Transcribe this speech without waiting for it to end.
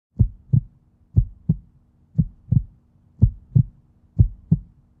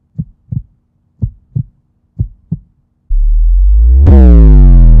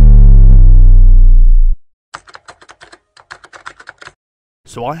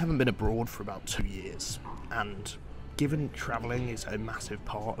So I haven't been abroad for about 2 years, and given travelling is a massive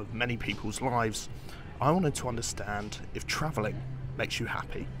part of many people's lives, I wanted to understand if travelling makes you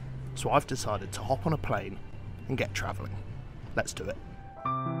happy. So I've decided to hop on a plane and get travelling. Let's do it.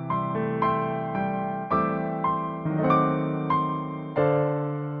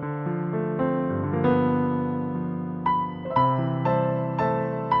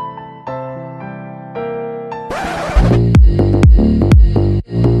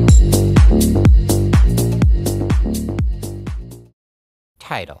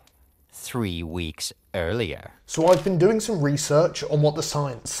 Title: 3 weeks earlier. So I've been doing some research on what the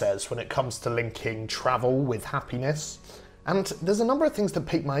science says when it comes to linking travel with happiness, and there's a number of things that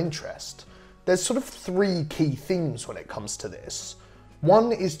pique my interest. There's sort of 3 key themes when it comes to this.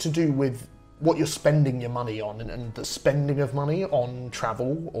 One is to do with what you're spending your money on and the spending of money on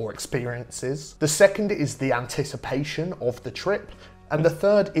travel or experiences. The second is the anticipation of the trip. And the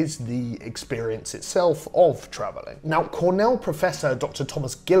third is the experience itself of travelling. Now, Cornell professor Dr.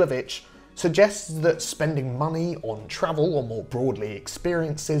 Thomas Gilovich suggests that spending money on travel, or more broadly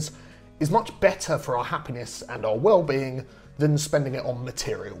experiences, is much better for our happiness and our well-being than spending it on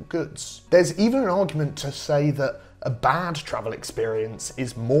material goods. There's even an argument to say that a bad travel experience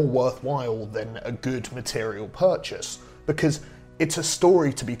is more worthwhile than a good material purchase, because it's a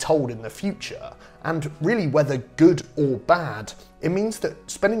story to be told in the future, and really whether good or bad, it means that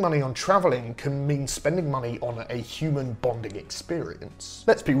spending money on travelling can mean spending money on a human bonding experience.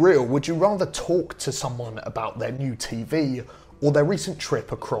 Let's be real, would you rather talk to someone about their new TV or their recent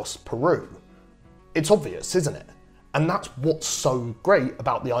trip across Peru? It's obvious, isn't it? And that's what's so great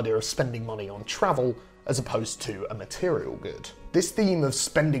about the idea of spending money on travel as opposed to a material good. This theme of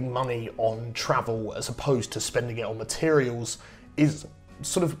spending money on travel as opposed to spending it on materials is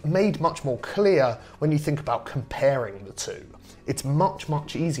sort of made much more clear when you think about comparing the two. It's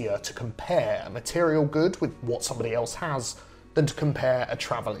much easier to compare a material good with what somebody else has than to compare a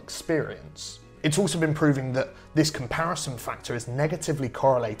travel experience. It's also been proving that this comparison factor is negatively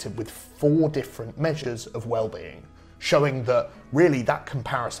correlated with 4 different measures of well-being, showing that really that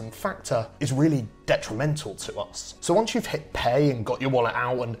comparison factor is really detrimental to us. So once you've hit pay and got your wallet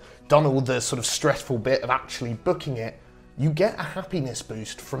out and done all the sort of stressful bit of actually booking it, you get a happiness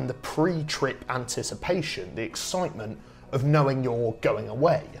boost from the pre-trip anticipation, the excitement of knowing you're going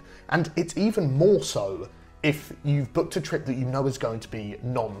away. And it's even more so if you've booked a trip that you know is going to be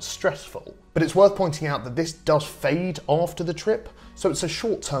non-stressful. But it's worth pointing out that this does fade after the trip, so it's a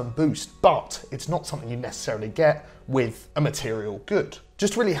short-term boost, but it's not something you necessarily get with a material good.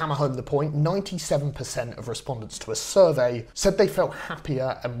 Just to really hammer home the point, 97% of respondents to a survey said they felt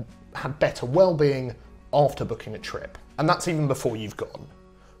happier and had better well-being after booking a trip. And that's even before you've gone.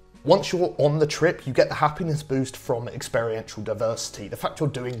 Once you're on the trip, you get the happiness boost from experiential diversity, the fact you're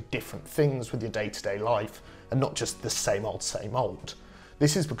doing different things with your day-to-day life and not just the same old, same old.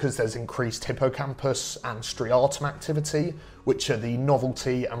 This is because there's increased hippocampus and striatum activity, which are the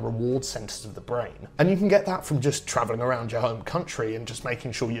novelty and reward centres of the brain. And you can get that from just travelling around your home country and just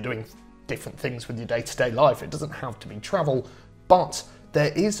making sure you're doing different things with your day-to-day life. It doesn't have to be travel, but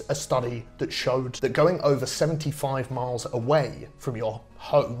there is a study that showed that going over 75 miles away from your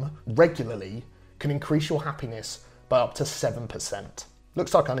home regularly can increase your happiness by up to 7%.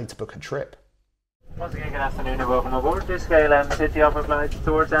 Looks like I need to book a trip. Once again, good afternoon and welcome aboard this KLM City Offer flight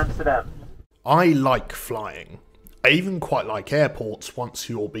towards Amsterdam. I like flying. I even quite like airports once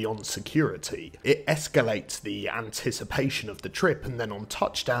you're beyond security. It escalates the anticipation of the trip, and then on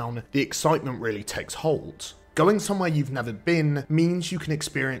touchdown, the excitement really takes hold. Going somewhere you've never been means you can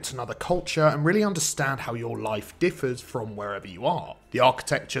experience another culture and really understand how your life differs from wherever you are. The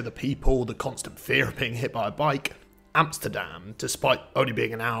architecture, the people, the constant fear of being hit by a bike. Amsterdam, despite only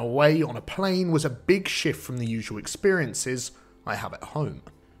being an hour away on a plane, was a big shift from the usual experiences I have at home.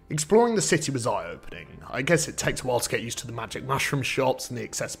 Exploring the city was eye-opening. I guess it takes a while to get used to the magic mushroom shops and the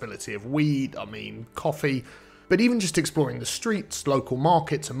accessibility of weed, coffee. But even just exploring the streets, local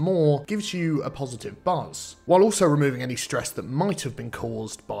markets and more gives you a positive buzz, while also removing any stress that might have been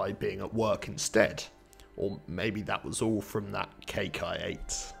caused by being at work instead. Or maybe that was all from that cake I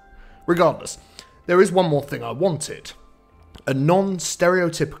ate. Regardless, there is one more thing I wanted. A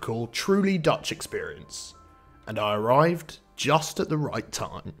non-stereotypical, truly Dutch experience. And I arrived just at the right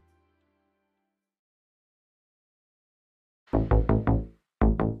time.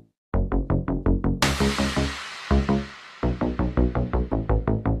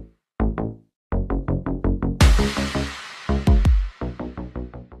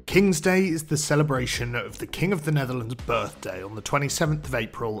 King's Day is the celebration of the King of the Netherlands' birthday on the 27th of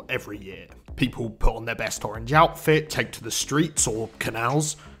April every year. People put on their best orange outfit, take to the streets or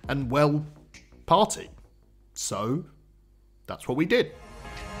canals, and, well, party. So, that's what we did.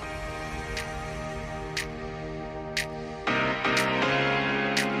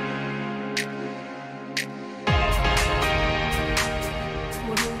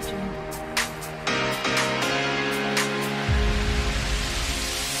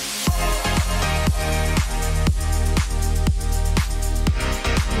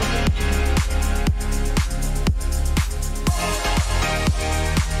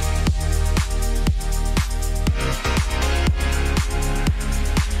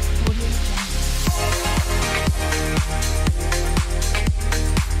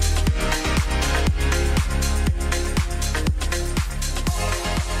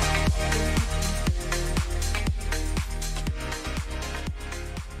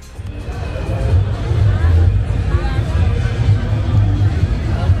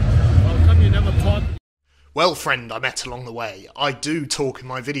 Well, friend I met along the way, I do talk in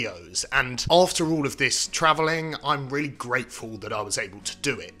my videos, and after all of this travelling, I'm really grateful that I was able to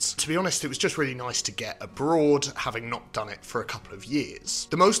do it. To be honest, it was just really nice to get abroad, having not done it for a couple of years.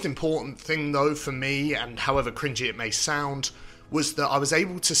 The most important thing though for me, and however cringy it may sound, was that I was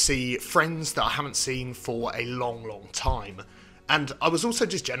able to see friends that I haven't seen for a long time. And I was also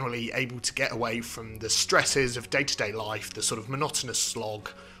just generally able to get away from the stresses of day-to-day life, the sort of monotonous slog,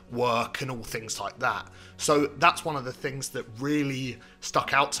 work and all things like that. So that's one of the things that really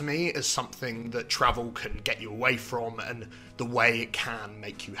stuck out to me as something that travel can get you away from and the way it can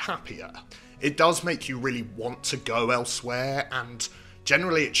make you happier. It does make you really want to go elsewhere, and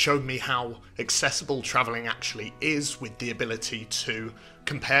generally it showed me how accessible travelling actually is, with the ability to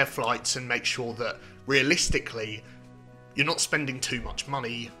compare flights and make sure that realistically you're not spending too much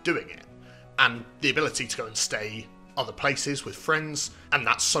money doing it, and the ability to go and stay other places with friends, and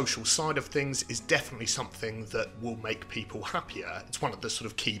that social side of things is definitely something that will make people happier. It's one of the sort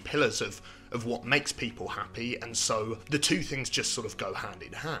of key pillars of what makes people happy, and so the two things just sort of go hand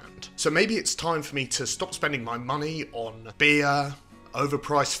in hand. So maybe it's time for me to stop spending my money on beer,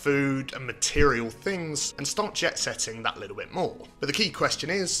 overpriced food and material things, and start jet setting that little bit more. But the key question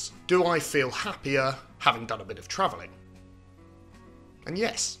is, do I feel happier having done a bit of travelling? And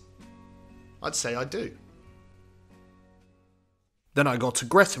yes, I'd say I do. Then I got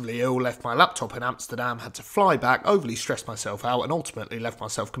aggressively ill, left my laptop in Amsterdam, had to fly back, overly stressed myself out, and ultimately left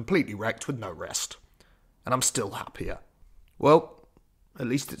myself completely wrecked with no rest. And I'm still happier. Well, at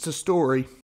least it's a story.